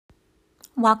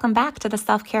Welcome back to the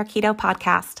Self-Care Keto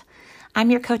Podcast. I'm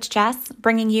your coach, Jess,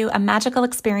 bringing you a magical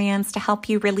experience to help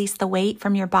you release the weight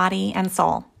from your body and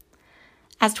soul.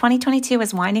 As 2022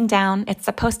 is winding down, it's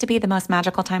supposed to be the most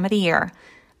magical time of the year,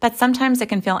 but sometimes it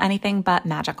can feel anything but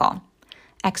magical.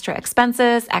 Extra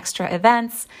expenses, extra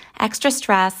events, extra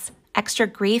stress, extra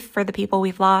grief for the people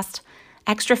we've lost,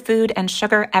 extra food and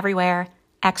sugar everywhere,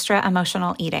 extra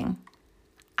emotional eating.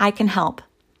 I can help.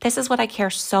 This is what I care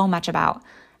so much about.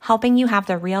 Helping you have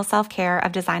the real self-care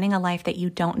of designing a life that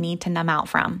you don't need to numb out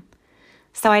from.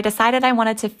 So I decided I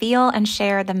wanted to feel and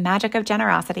share the magic of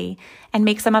generosity and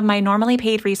make some of my normally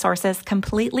paid resources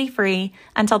completely free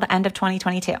until the end of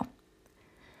 2022.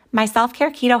 My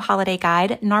Self-Care Keto Holiday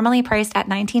Guide, normally priced at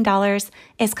 $19,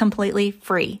 is completely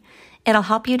free. It'll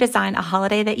help you design a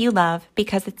holiday that you love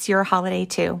because it's your holiday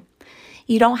too.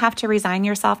 You don't have to resign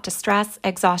yourself to stress,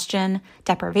 exhaustion,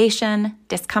 deprivation,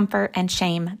 discomfort, and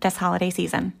shame this holiday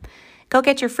season. Go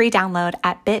get your free download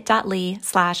at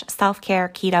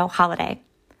bit.ly/selfcareketoholiday.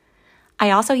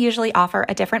 I also usually offer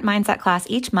a different mindset class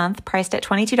each month priced at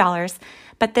 $22,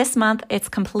 but this month it's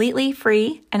completely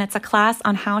free and it's a class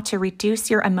on how to reduce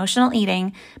your emotional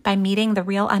eating by meeting the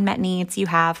real unmet needs you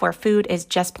have where food is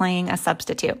just playing a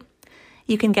substitute.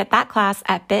 You can get that class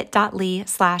at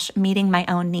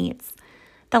bit.ly/meetingmyownneeds.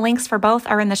 The links for both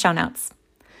are in the show notes.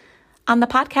 On the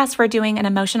podcast, we're doing an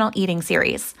emotional eating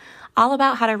series, all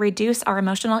about how to reduce our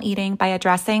emotional eating by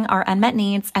addressing our unmet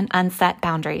needs and unset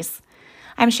boundaries.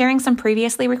 I'm sharing some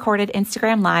previously recorded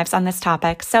Instagram lives on this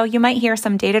topic, so you might hear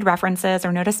some dated references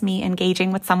or notice me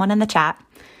engaging with someone in the chat.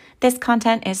 This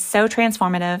content is so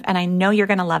transformative, and I know you're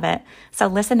going to love it, so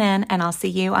listen in, and I'll see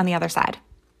you on the other side.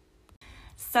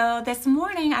 So this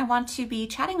morning, I want to be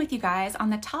chatting with you guys on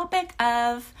the topic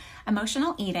of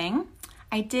emotional eating.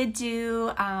 I did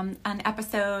do an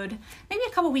episode maybe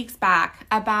a couple weeks back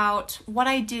about what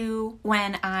I do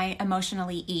when I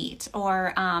emotionally eat,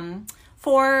 or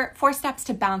four steps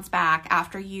to bounce back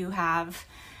after you have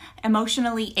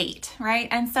emotionally ate, right?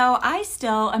 And so I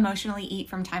still emotionally eat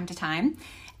from time to time,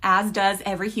 as does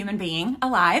every human being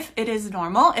alive. It is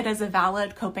normal. It is a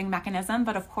valid coping mechanism,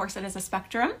 but of course it is a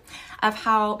spectrum of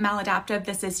how maladaptive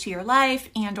this is to your life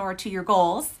and or to your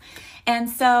goals. And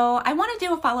so I want to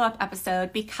do a follow-up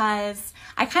episode because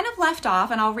I kind of left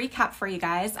off, and I'll recap for you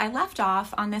guys. I left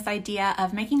off on this idea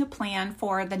of making a plan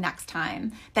for the next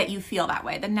time that you feel that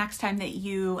way, the next time that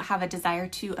you have a desire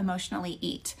to emotionally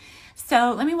eat.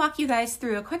 So let me walk you guys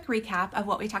through a quick recap of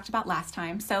what we talked about last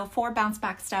time. So 4 bounce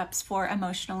back steps for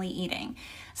emotionally eating.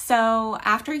 So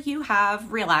after you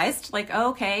have realized, like, oh,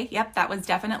 okay, yep, that was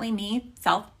definitely me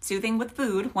self-soothing with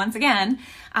food once again,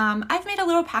 I've made a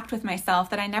little pact with myself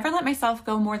that I never let myself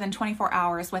go more than 24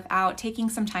 hours without taking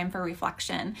some time for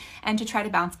reflection and to try to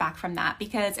bounce back from that.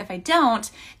 Because if I don't,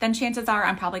 then chances are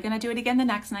I'm probably going to do it again the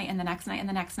next night and the next night and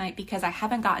the next night because I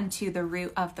haven't gotten to the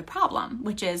root of the problem,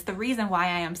 which is the reason why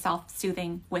I am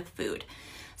self-soothing with food.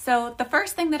 So the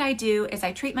first thing that I do is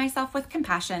I treat myself with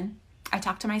compassion. I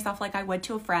talk to myself like I would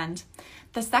to a friend.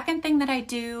 The second thing that I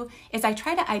do is I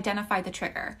try to identify the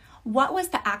trigger. What was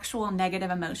the actual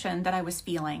negative emotion that I was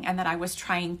feeling and that I was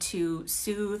trying to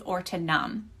soothe or to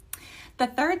numb? The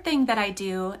third thing that I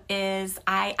do is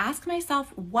I ask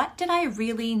myself, what did I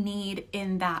really need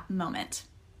in that moment?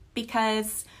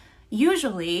 Because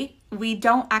usually we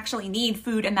don't actually need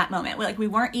food in that moment. We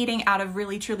weren't eating out of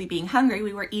really truly being hungry.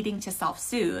 We were eating to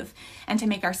self-soothe and to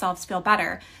make ourselves feel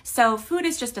better. So food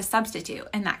is just a substitute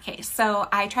in that case. So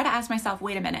I try to ask myself,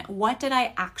 wait a minute, what did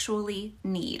I actually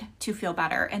need to feel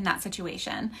better in that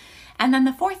situation? And then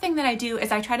the fourth thing that I do is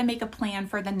I try to make a plan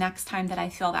for the next time that I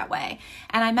feel that way.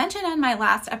 And I mentioned in my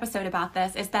last episode about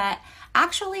this is that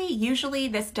actually, usually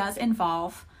this does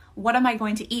involve what am I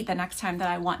going to eat the next time that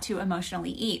I want to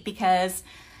emotionally eat? Because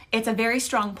it's a very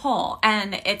strong pull,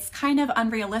 and it's kind of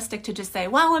unrealistic to just say,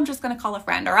 well, I'm just going to call a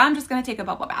friend, or I'm just going to take a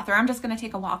bubble bath, or I'm just going to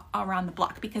take a walk around the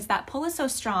block, because that pull is so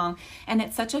strong and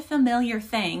it's such a familiar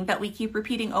thing that we keep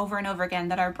repeating over and over again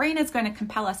that our brain is going to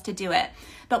compel us to do it.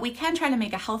 But we can try to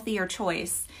make a healthier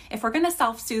choice. If we're going to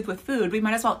self-soothe with food, we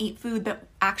might as well eat food that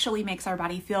actually makes our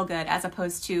body feel good as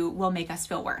opposed to will make us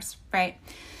feel worse, right?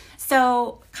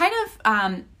 So kind of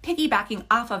piggybacking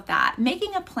off of that,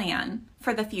 making a plan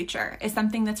for the future is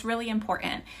something that's really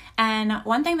important. And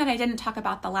one thing that I didn't talk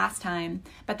about the last time,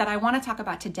 but that I want to talk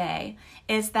about today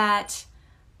is that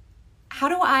how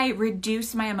do I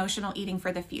reduce my emotional eating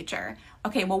for the future?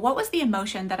 Okay, well, what was the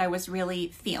emotion that I was really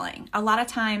feeling? A lot of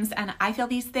times, and I feel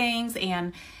these things,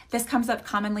 and this comes up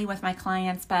commonly with my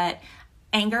clients, but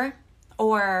anger,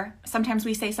 or sometimes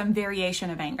we say some variation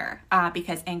of anger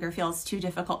because anger feels too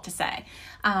difficult to say.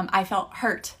 I felt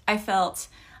hurt. I felt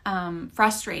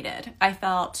frustrated. I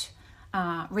felt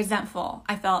resentful.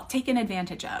 I felt taken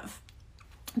advantage of.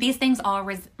 These things all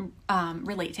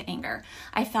relate to anger.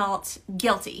 I felt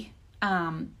guilty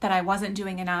that I wasn't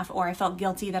doing enough, or I felt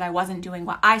guilty that I wasn't doing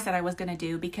what I said I was going to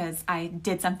do because I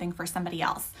did something for somebody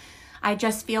else. I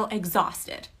just feel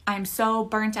exhausted. I'm so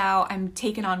burnt out. I'm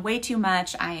taking on way too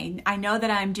much. I know that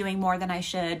I'm doing more than I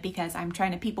should because I'm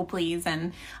trying to people please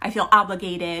and I feel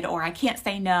obligated, or I can't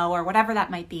say no, or whatever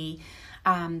that might be.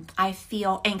 I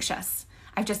feel anxious.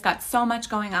 I've just got so much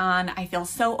going on. I feel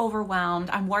so overwhelmed.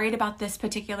 I'm worried about this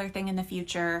particular thing in the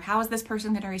future. How is this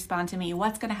person going to respond to me?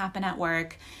 What's going to happen at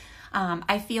work?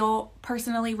 I feel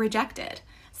personally rejected.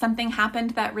 Something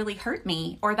happened that really hurt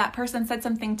me, or that person said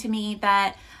something to me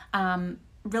that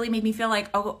really made me feel like,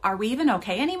 oh, are we even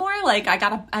okay anymore? Like, I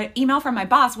got an email from my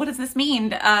boss. What does this mean?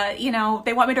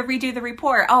 They want me to redo the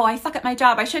report. Oh, I suck at my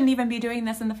job. I shouldn't even be doing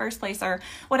this in the first place, or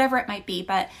whatever it might be.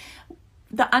 But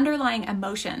the underlying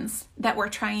emotions that we're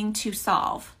trying to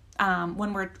solve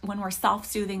when we're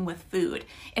self-soothing with food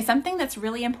is something that's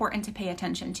really important to pay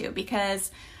attention to,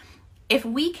 because if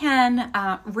we can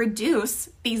reduce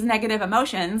these negative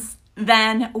emotions,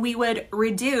 then we would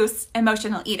reduce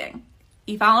emotional eating.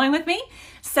 You following with me?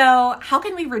 So how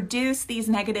can we reduce these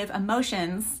negative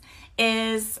emotions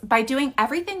is by doing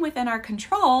everything within our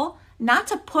control not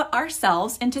to put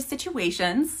ourselves into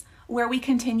situations where we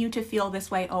continue to feel this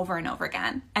way over and over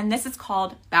again. And this is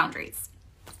called boundaries.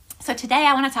 So today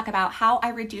I want to talk about how I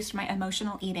reduced my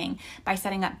emotional eating by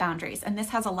setting up boundaries. And this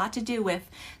has a lot to do with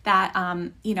that,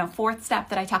 fourth step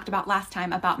that I talked about last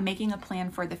time about making a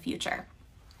plan for the future.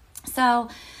 So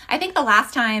I think the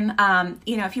last time,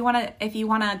 if you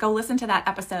want to go listen to that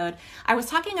episode, I was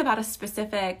talking about a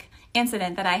specific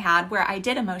incident that I had where I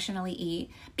did emotionally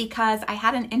eat because I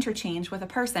had an interchange with a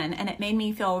person, and it made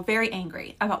me feel very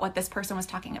angry about what this person was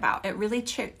talking about. It really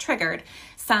triggered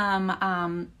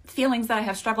some feelings that I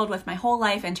have struggled with my whole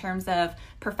life in terms of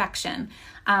perfection.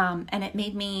 And it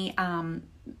made me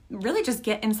really just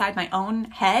get inside my own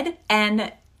head,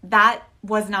 and that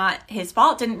was not his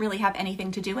fault, didn't really have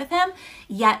anything to do with him.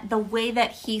 Yet the way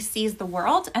that he sees the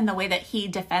world and the way that he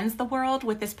defends the world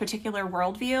with this particular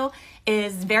worldview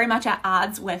is very much at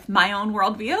odds with my own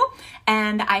worldview.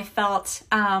 And I felt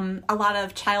a lot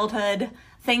of childhood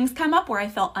things come up where I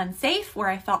felt unsafe, where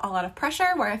I felt a lot of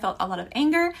pressure, where I felt a lot of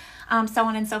anger, so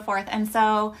on and so forth. And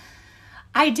so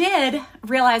I did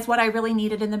realize what I really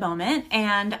needed in the moment,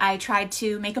 and I tried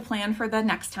to make a plan for the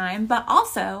next time, but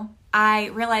also I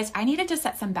realized I needed to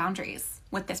set some boundaries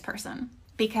with this person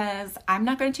because I'm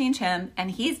not going to change him and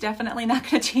he's definitely not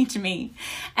going to change me.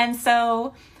 And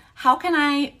so how can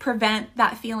I prevent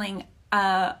that feeling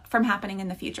from happening in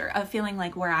the future, of feeling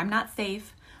like where I'm not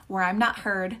safe, where I'm not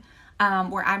heard,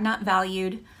 where I'm not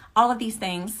valued, all of these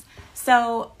things.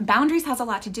 So boundaries has a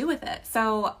lot to do with it.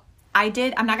 So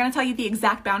I'm not going to tell you the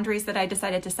exact boundaries that I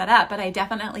decided to set up, but I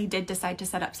definitely did decide to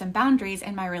set up some boundaries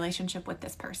in my relationship with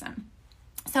this person.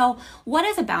 So what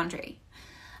is a boundary?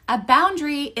 A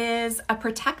boundary is a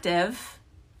protective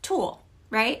tool,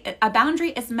 right? A boundary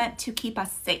is meant to keep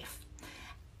us safe.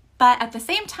 But at the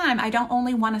same time, I don't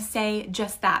only want to say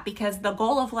just that, because the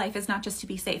goal of life is not just to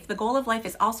be safe. The goal of life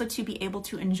is also to be able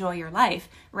to enjoy your life,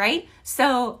 right?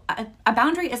 So a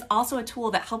boundary is also a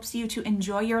tool that helps you to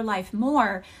enjoy your life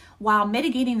more while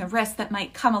mitigating the risks that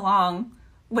might come along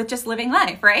with just living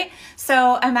life, right?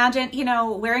 So imagine,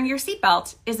 wearing your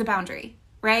seatbelt is a boundary,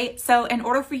 right? So in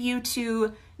order for you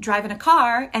to drive in a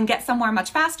car and get somewhere much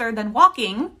faster than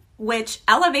walking, which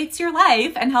elevates your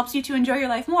life and helps you to enjoy your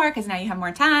life more because now you have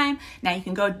more time. Now you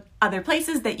can go other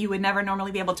places that you would never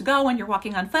normally be able to go when you're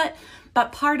walking on foot.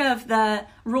 But part of the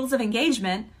rules of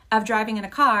engagement of driving in a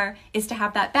car is to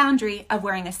have that boundary of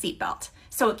wearing a seatbelt.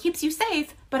 So it keeps you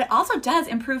safe, but it also does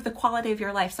improve the quality of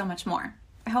your life so much more.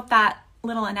 I hope that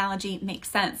little analogy makes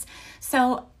sense.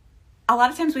 So a lot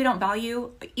of times we don't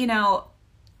value,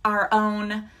 our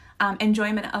own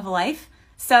enjoyment of life.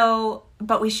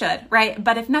 But we should, right?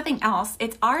 But if nothing else,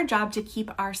 it's our job to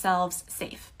keep ourselves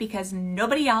safe because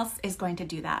nobody else is going to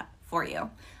do that for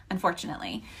you,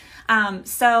 unfortunately.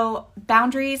 So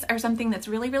boundaries are something that's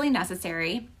really, really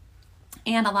necessary.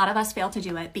 And a lot of us fail to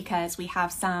do it because we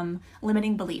have some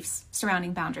limiting beliefs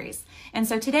surrounding boundaries. And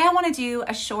so today I want to do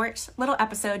a short little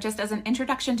episode just as an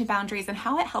introduction to boundaries and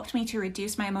how it helped me to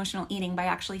reduce my emotional eating by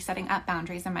actually setting up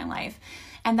boundaries in my life.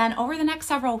 And then over the next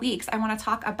several weeks, I want to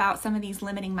talk about some of these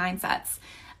limiting mindsets.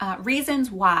 Reasons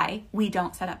why we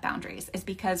don't set up boundaries is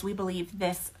because we believe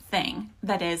this thing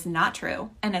that is not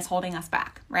true and is holding us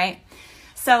back, right?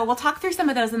 So we'll talk through some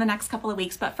of those in the next couple of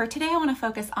weeks. But for today, I want to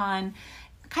focus on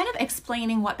kind of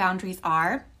explaining what boundaries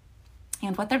are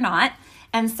and what they're not.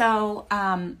 And so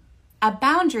a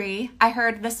boundary, I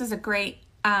heard this is a great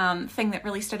thing that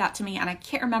really stood out to me, and I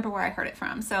can't remember where I heard it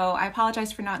from. So I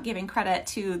apologize for not giving credit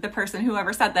to the person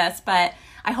whoever said this, but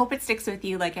I hope it sticks with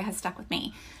you like it has stuck with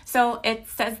me. So it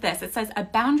says this, it says, a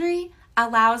boundary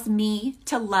allows me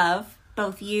to love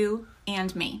both you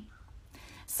and me.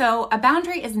 So a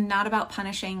boundary is not about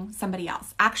punishing somebody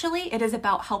else. Actually, it is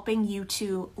about helping you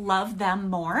to love them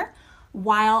more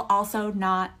while also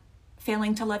not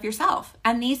failing to love yourself.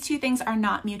 And these two things are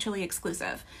not mutually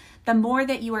exclusive. The more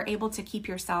that you are able to keep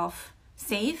yourself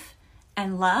safe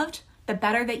and loved, the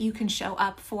better that you can show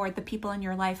up for the people in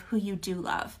your life who you do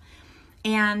love.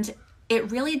 And it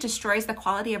really destroys the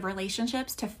quality of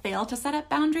relationships to fail to set up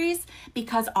boundaries,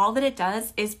 because all that it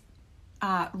does is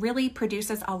really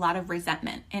produces a lot of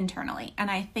resentment internally.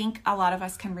 And I think a lot of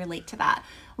us can relate to that.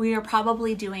 We are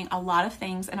probably doing a lot of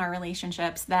things in our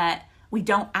relationships that we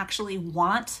don't actually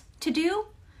want to do.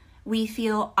 We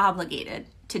feel obligated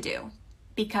to do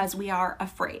because we are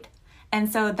afraid.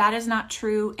 And so that is not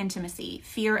true intimacy.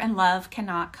 Fear and love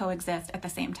cannot coexist at the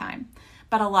same time.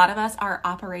 But a lot of us are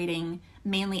operating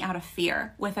mainly out of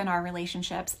fear within our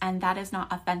relationships, and that is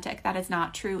not authentic. That is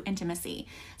not true intimacy.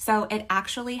 So it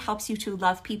actually helps you to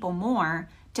love people more,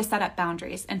 to set up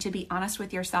boundaries and to be honest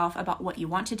with yourself about what you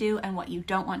want to do and what you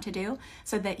don't want to do,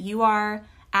 so that you are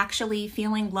actually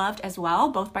feeling loved as well,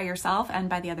 both by yourself and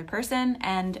by the other person,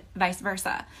 and vice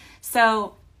versa.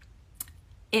 So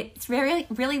it's really,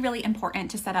 really, really important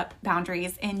to set up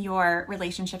boundaries in your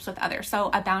relationships with others. So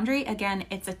a boundary, again,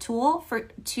 it's a tool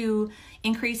to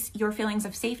increase your feelings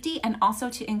of safety and also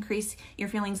to increase your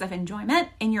feelings of enjoyment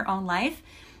in your own life.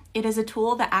 It is a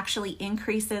tool that actually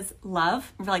increases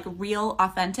love, like real,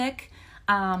 authentic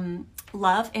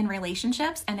love in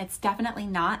relationships, and it's definitely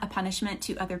not a punishment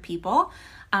to other people.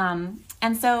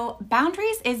 And so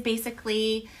boundaries is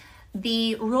basically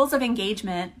the rules of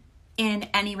engagement in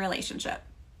any relationship.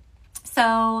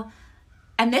 So,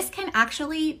 and this can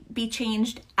actually be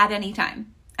changed at any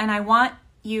time. And I want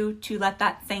you to let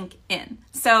that sink in.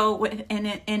 So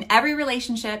in every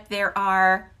relationship, there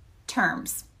are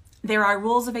terms. There are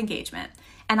rules of engagement.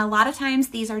 And a lot of times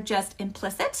these are just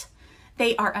implicit.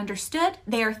 They are understood.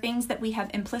 They are things that we have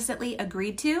implicitly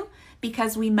agreed to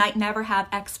because we might never have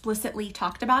explicitly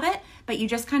talked about it, but you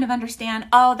just kind of understand,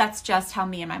 oh, that's just how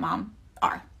me and my mom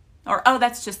are. Or, oh,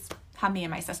 that's just how me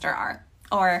and my sister are.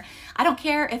 Or I don't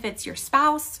care if it's your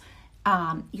spouse,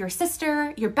 your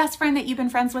sister, your best friend that you've been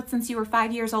friends with since you were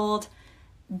 5 years old.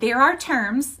 There are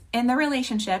terms in the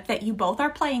relationship that you both are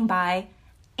playing by,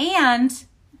 and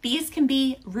these can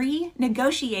be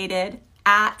renegotiated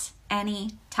at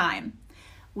any time.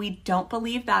 We don't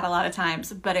believe that a lot of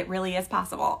times, but it really is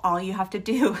possible. All you have to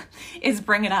do is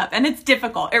bring it up, and it's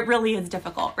difficult. It really is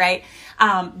difficult, right?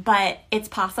 But it's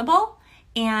possible.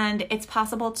 And it's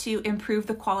possible to improve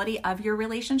the quality of your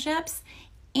relationships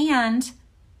and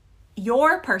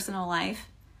your personal life,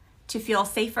 to feel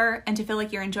safer and to feel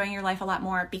like you're enjoying your life a lot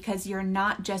more, because you're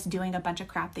not just doing a bunch of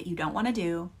crap that you don't want to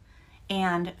do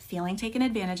and feeling taken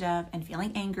advantage of and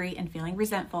feeling angry and feeling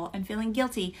resentful and feeling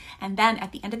guilty. And then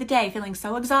at the end of the day, feeling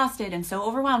so exhausted and so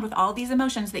overwhelmed with all these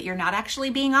emotions that you're not actually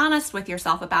being honest with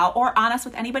yourself about or honest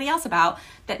with anybody else about,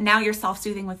 that now you're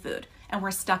self-soothing with food. And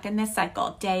we're stuck in this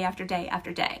cycle day after day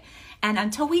after day. And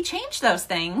until we change those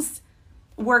things,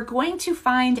 we're going to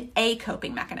find a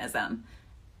coping mechanism.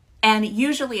 And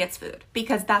usually it's food,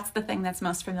 because that's the thing that's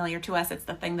most familiar to us. It's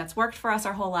the thing that's worked for us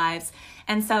our whole lives.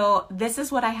 And so this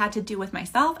is what I had to do with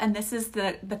myself. And this is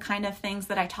the kind of things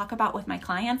that I talk about with my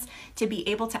clients, to be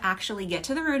able to actually get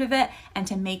to the root of it and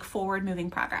to make forward moving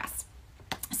progress.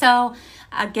 So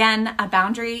again, a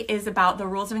boundary is about the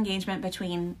rules of engagement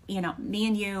between, me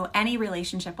and you, any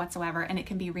relationship whatsoever, and it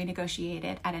can be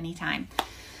renegotiated at any time.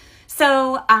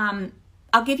 So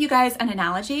I'll give you guys an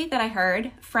analogy that I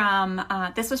heard from,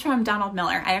 this was from Donald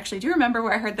Miller. I actually do remember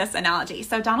where I heard this analogy.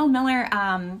 So Donald Miller,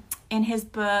 in his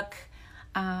book,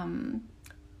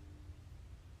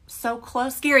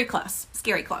 Scary Close.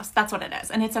 That's what it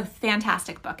is. And it's a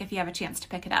fantastic book if you have a chance to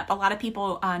pick it up. A lot of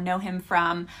people know him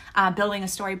from Building a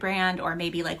Story Brand, or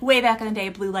maybe like way back in the day,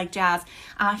 Blue Like Jazz.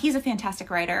 He's a fantastic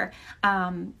writer.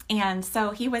 And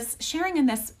so he was sharing in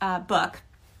this book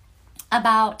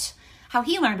about how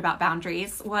he learned about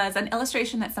boundaries. Was an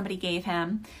illustration that somebody gave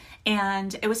him,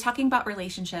 and it was talking about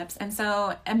relationships. And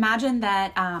so imagine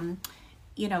that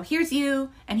here's you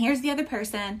and here's the other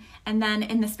person. And then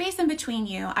in the space in between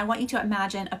you, I want you to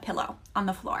imagine a pillow on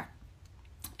the floor.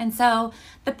 And so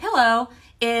the pillow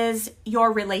is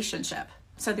your relationship.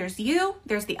 So there's you,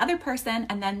 there's the other person,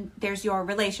 and then there's your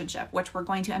relationship, which we're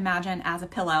going to imagine as a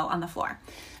pillow on the floor.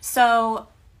 So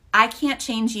I can't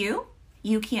change you,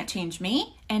 You can't change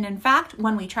me. And in fact,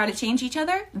 when we try to change each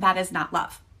other, that is not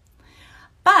love.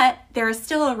 But there is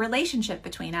still a relationship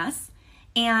between us,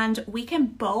 and we can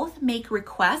both make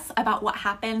requests about what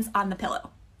happens on the pillow.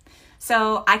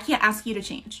 So I can't ask you to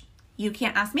change. You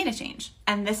can't ask me to change.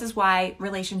 And this is why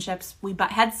relationships, we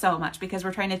butt heads so much, because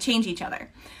we're trying to change each other.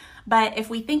 But if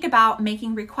we think about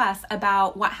making requests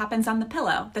about what happens on the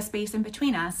pillow, the space in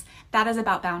between us, that is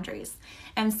about boundaries.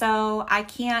 And so I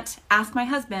can't ask my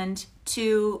husband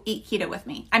to eat keto with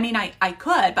me. I mean, I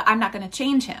could, but I'm not going to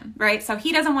change him, right? So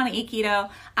he doesn't want to eat keto.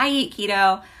 I eat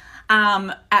keto.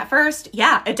 At first,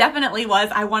 yeah, it definitely was.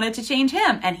 I wanted to change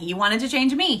him and he wanted to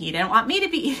change me. He didn't want me to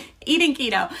be eating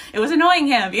keto. It was annoying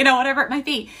him, whatever it might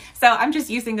be. So I'm just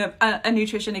using a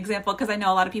nutrition example because I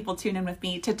know a lot of people tune in with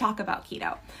me to talk about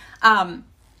keto.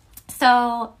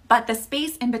 But the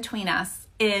space in between us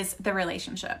is the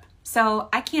relationship. So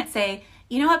I can't say,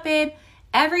 you know what, babe?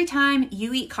 Every time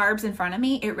you eat carbs in front of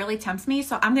me, it really tempts me,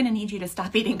 so I'm going to need you to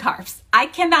stop eating carbs. I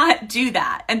cannot do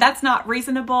that, and that's not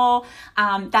reasonable.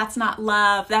 That's not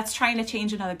love. That's trying to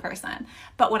change another person.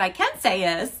 But what I can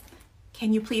say is,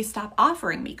 can you please stop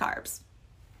offering me carbs?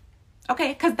 Okay,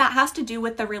 because that has to do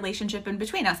with the relationship in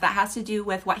between us. That has to do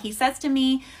with what he says to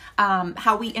me,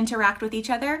 how we interact with each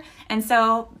other. And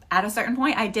so at a certain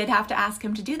point, I did have to ask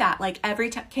him to do that. Like every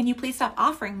time, can you please stop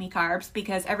offering me carbs?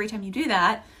 Because every time you do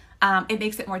that, it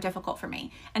makes it more difficult for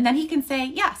me. And then he can say,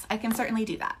 yes, I can certainly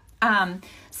do that. And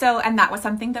that was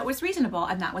something that was reasonable.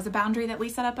 And that was a boundary that we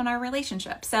set up in our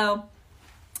relationship. So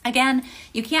again,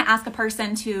 you can't ask a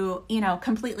person to,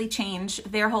 completely change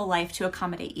their whole life to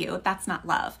accommodate you. That's not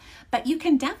love. But you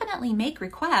can definitely make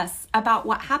requests about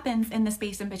what happens in the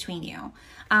space in between you.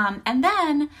 And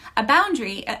then a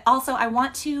boundary, also, I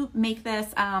want to make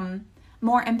this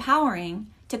more empowering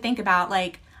to think about,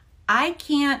 like, I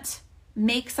can't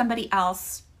make somebody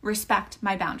else respect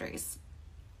my boundaries.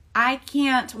 I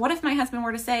can't, what if my husband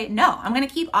were to say, no, I'm going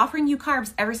to keep offering you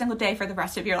carbs every single day for the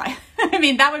rest of your life? I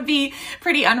mean, that would be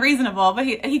pretty unreasonable, but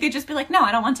he could just be like, no,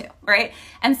 I don't want to, right?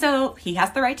 And so he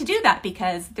has the right to do that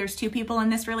because there's two people in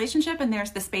this relationship and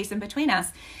there's the space in between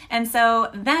us. And so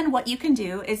then what you can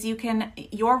do is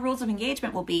your rules of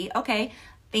engagement will be, okay,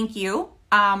 thank you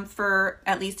for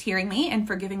at least hearing me and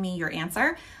for giving me your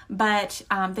answer. But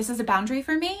this is a boundary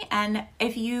for me. And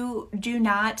if you do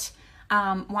not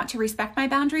want to respect my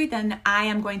boundary, then I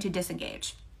am going to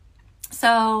disengage.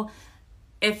 So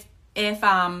if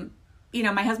my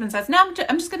husband says, no,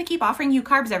 I'm just going to keep offering you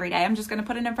carbs every day. I'm just going to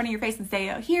put it in front of your face and say,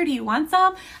 oh, here, do you want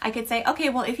some? I could say, okay,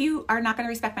 well, if you are not going to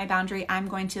respect my boundary, I'm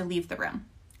going to leave the room.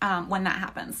 When that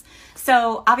happens.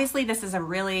 So obviously this is a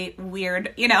really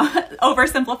weird,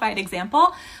 oversimplified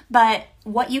example, but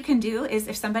what you can do is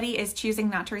if somebody is choosing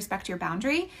not to respect your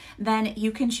boundary, then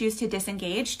you can choose to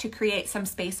disengage to create some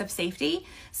space of safety,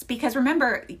 because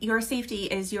remember, your safety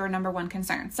is your number one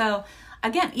concern. So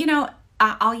again,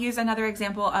 I'll use another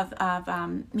example of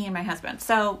me and my husband.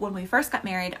 So when we first got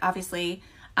married, obviously,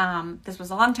 this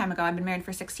was a long time ago. I've been married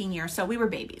for 16 years. So we were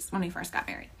babies when we first got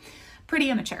married.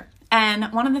 Pretty immature.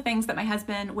 And one of the things that my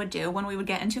husband would do when we would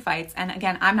get into fights, and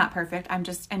again, I'm not perfect,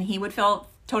 and he would feel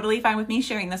totally fine with me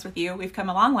sharing this with you. We've come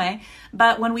a long way.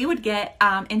 But when we would get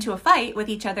into a fight with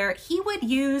each other, he would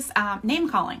use name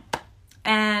calling.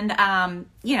 And,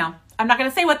 I'm not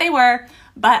going to say what they were,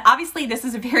 but obviously this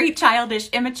is a very childish,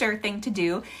 immature thing to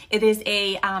do. It is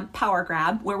a power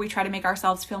grab where we try to make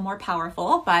ourselves feel more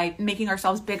powerful by making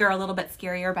ourselves bigger, a little bit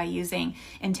scarier by using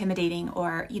intimidating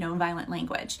or, violent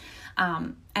language.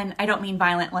 And I don't mean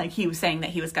violent like he was saying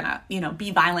that he was going to, be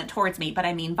violent towards me, but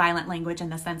I mean violent language in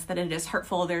the sense that it is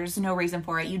hurtful. There's no reason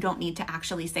for it. You don't need to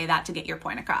actually say that to get your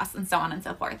point across, and so on and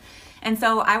so forth. And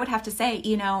so I would have to say,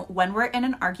 when we're in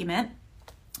an argument,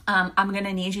 I'm going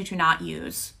to need you to not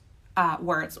use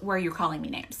words where you're calling me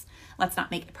names. Let's not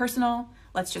make it personal.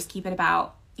 Let's just keep it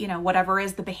about, whatever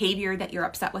is the behavior that you're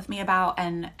upset with me about,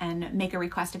 and make a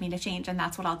request of me to change. And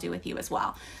that's what I'll do with you as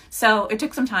well. So it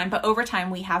took some time, but over time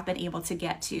we have been able to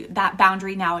get to that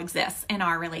boundary now exists in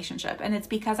our relationship. And it's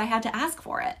because I had to ask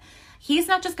for it. He's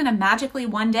not just going to magically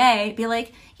one day be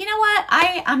like, you know what?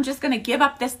 I'm just going to give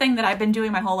up this thing that I've been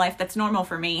doing my whole life that's normal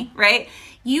for me, right?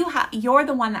 You're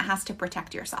the one that has to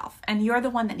protect yourself, and you're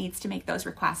the one that needs to make those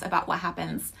requests about what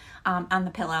happens on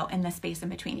the pillow in the space in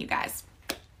between you guys.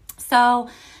 So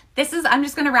I'm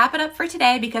just going to wrap it up for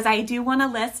today, because I do want to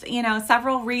list,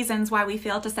 several reasons why we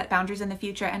fail to set boundaries in the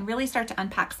future and really start to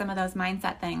unpack some of those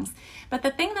mindset things. But the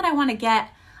thing that I want to get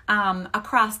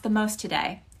across the most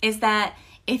today is that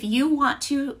if you want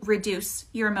to reduce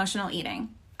your emotional eating,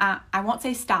 I won't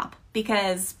say stop,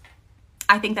 because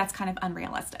I think that's kind of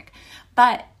unrealistic.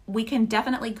 But we can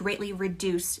definitely greatly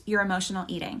reduce your emotional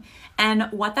eating. And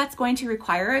what that's going to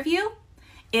require of you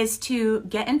is to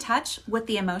get in touch with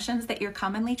the emotions that you're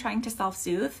commonly trying to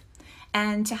self-soothe,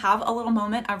 and to have a little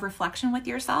moment of reflection with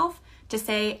yourself to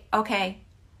say, okay,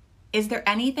 is there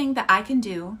anything that I can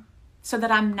do so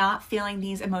that I'm not feeling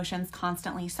these emotions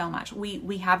constantly so much?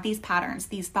 We have these patterns,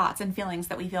 these thoughts and feelings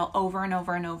that we feel over and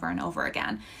over and over and over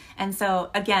again. And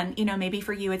so again, maybe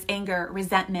for you it's anger,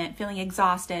 resentment, feeling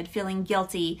exhausted, feeling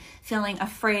guilty, feeling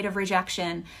afraid of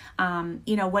rejection,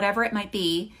 whatever it might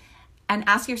be. And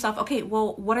ask yourself, okay,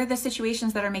 well, what are the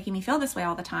situations that are making me feel this way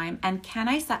all the time? And can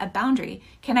I set a boundary?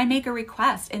 Can I make a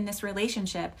request in this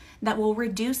relationship that will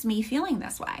reduce me feeling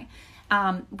this way?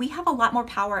 We have a lot more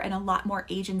power and a lot more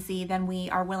agency than we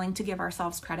are willing to give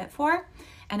ourselves credit for.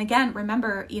 And again,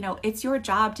 remember, it's your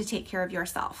job to take care of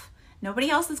yourself. Nobody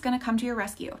else is going to come to your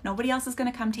rescue. Nobody else is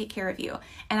going to come take care of you.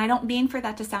 And I don't mean for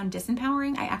that to sound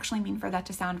disempowering. I actually mean for that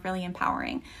to sound really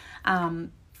empowering.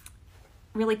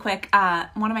 Really quick,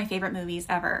 one of my favorite movies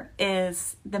ever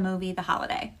is the movie The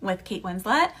Holiday with Kate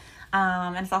Winslet.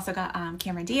 And it's also got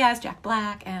Cameron Diaz, Jack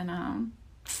Black, and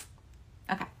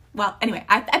okay. Well, anyway,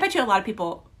 I bet you a lot of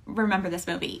people remember this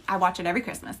movie. I watch it every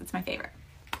Christmas. It's my favorite.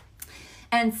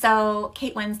 And so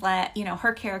Kate Winslet,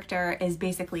 her character is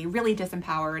basically really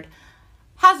disempowered,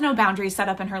 has no boundaries set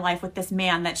up in her life with this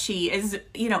man that she is,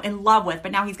 in love with,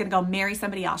 but now he's going to go marry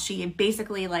somebody else. She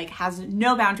basically has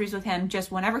no boundaries with him.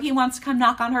 Just whenever he wants to come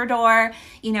knock on her door,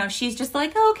 she's just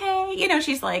like, okay,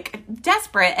 she's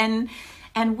desperate and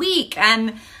weak.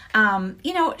 And,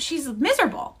 she's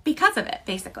miserable because of it,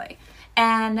 basically.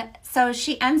 And so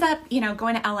she ends up,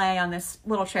 going to LA on this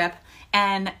little trip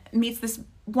and meets this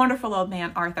wonderful old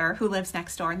man, Arthur, who lives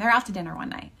next door. And they're out to dinner one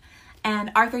night.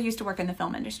 And Arthur used to work in the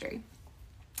film industry.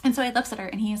 And so he looks at her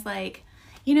and he's like,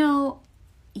 you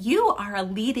are a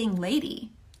leading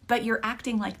lady, but you're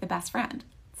acting like the best friend.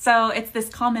 So it's this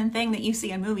common thing that you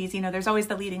see in movies. There's always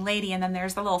the leading lady and then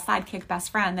there's the little sidekick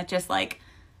best friend that just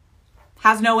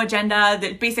has no agenda,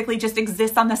 that basically just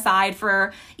exists on the side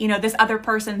for, this other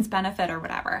person's benefit or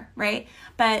whatever, right?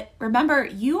 But remember,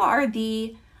 you are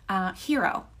the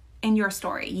hero in your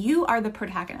story. You are the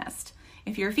protagonist.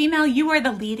 If you're a female, you are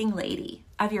the leading lady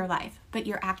of your life, but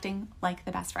you're acting like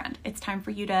the best friend. It's time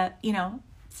for you to,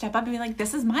 step up and be like,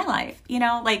 this is my life,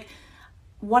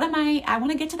 what am I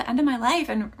want to get to the end of my life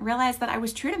and realize that I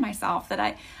was true to myself, that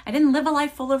I didn't live a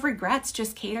life full of regrets,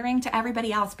 just catering to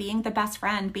everybody else, being the best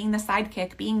friend, being the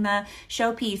sidekick, being the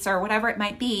showpiece or whatever it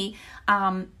might be,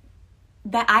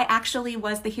 that I actually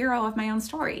was the hero of my own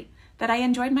story, that I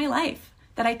enjoyed my life,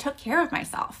 that I took care of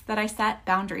myself, that I set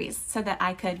boundaries so that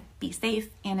I could be safe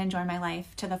and enjoy my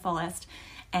life to the fullest.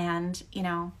 And,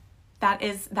 that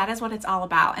is what it's all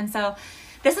about. And so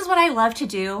this is what I love to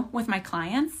do with my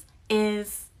clients.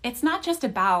 It's not just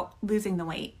about losing the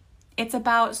weight. It's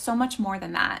about so much more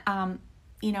than that.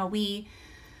 We're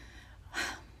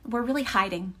really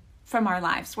hiding from our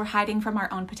lives. We're hiding from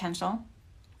our own potential.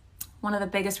 One of the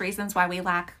biggest reasons why we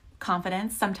lack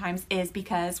confidence sometimes is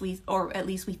because or at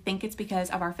least we think it's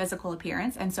because of our physical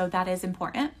appearance. And so that is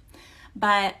important.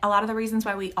 But a lot of the reasons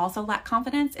why we also lack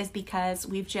confidence is because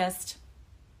we've just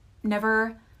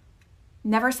never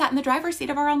sat in the driver's seat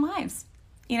of our own lives.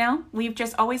 We've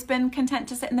just always been content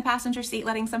to sit in the passenger seat,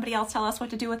 letting somebody else tell us what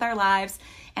to do with our lives.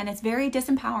 And it's very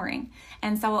disempowering.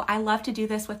 And so I love to do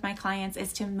this with my clients,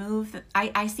 is to move.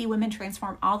 I see women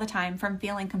transform all the time from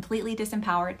feeling completely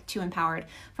disempowered to empowered,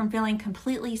 from feeling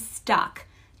completely stuck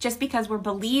just because we're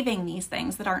believing these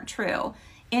things that aren't true,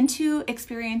 into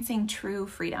experiencing true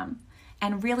freedom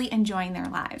and really enjoying their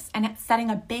lives and setting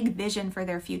a big vision for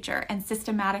their future and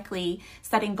systematically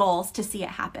setting goals to see it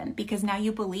happen, because now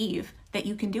you believe that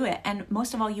you can do it. And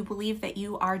most of all, you believe that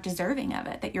you are deserving of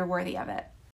it, that you're worthy of it.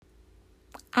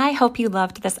 I hope you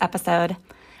loved this episode.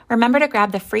 Remember to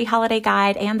grab the free holiday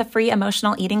guide and the free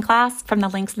emotional eating class from the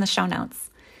links in the show notes.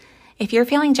 If you're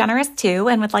feeling generous too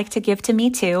and would like to give to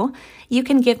me too, you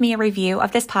can give me a review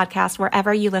of this podcast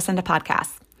wherever you listen to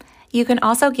podcasts. You can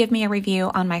also give me a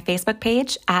review on my Facebook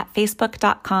page at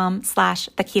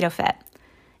facebook.com/theketofit.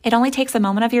 It only takes a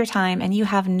moment of your time and you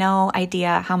have no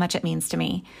idea how much it means to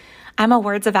me. I'm a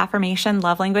words of affirmation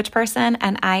love language person,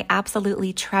 and I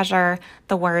absolutely treasure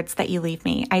the words that you leave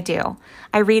me. I do.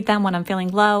 I read them when I'm feeling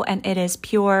low, and it is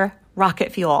pure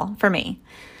rocket fuel for me.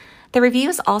 The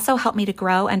reviews also help me to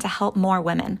grow and to help more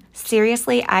women.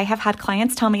 Seriously, I have had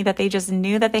clients tell me that they just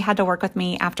knew that they had to work with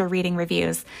me after reading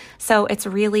reviews. So it's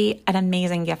really an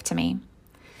amazing gift to me.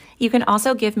 You can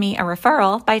also give me a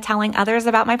referral by telling others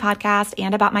about my podcast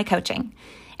and about my coaching.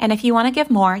 And if you want to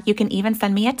give more, you can even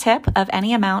send me a tip of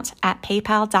any amount at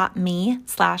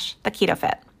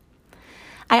paypal.me/theketofit.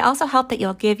 I also hope that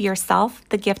you'll give yourself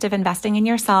the gift of investing in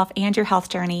yourself and your health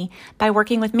journey by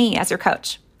working with me as your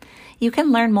coach. You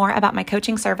can learn more about my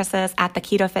coaching services at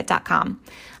theketofit.com.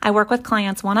 I work with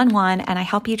clients one-on-one and I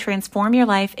help you transform your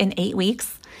life in 8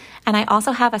 weeks. And I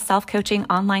also have a self-coaching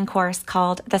online course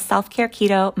called the Self-Care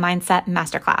Keto Mindset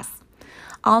Masterclass.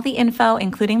 All the info,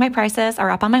 including my prices, are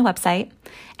up on my website,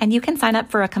 and you can sign up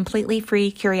for a completely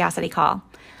free curiosity call.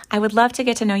 I would love to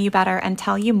get to know you better and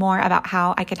tell you more about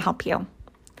how I can help you.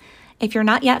 If you're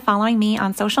not yet following me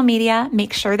on social media,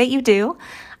 make sure that you do.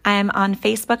 I'm on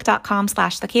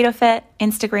facebook.com/theketofit,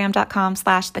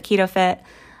 instagram.com/theketofit,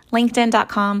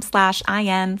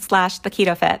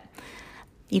 linkedin.com/in/theketofit.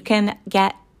 You can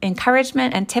get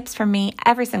encouragement and tips from me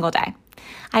every single day.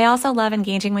 I also love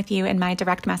engaging with you in my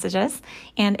direct messages,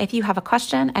 and if you have a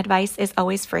question, advice is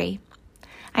always free.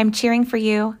 I'm cheering for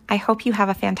you. I hope you have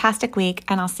a fantastic week,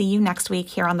 and I'll see you next week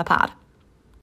here on the pod.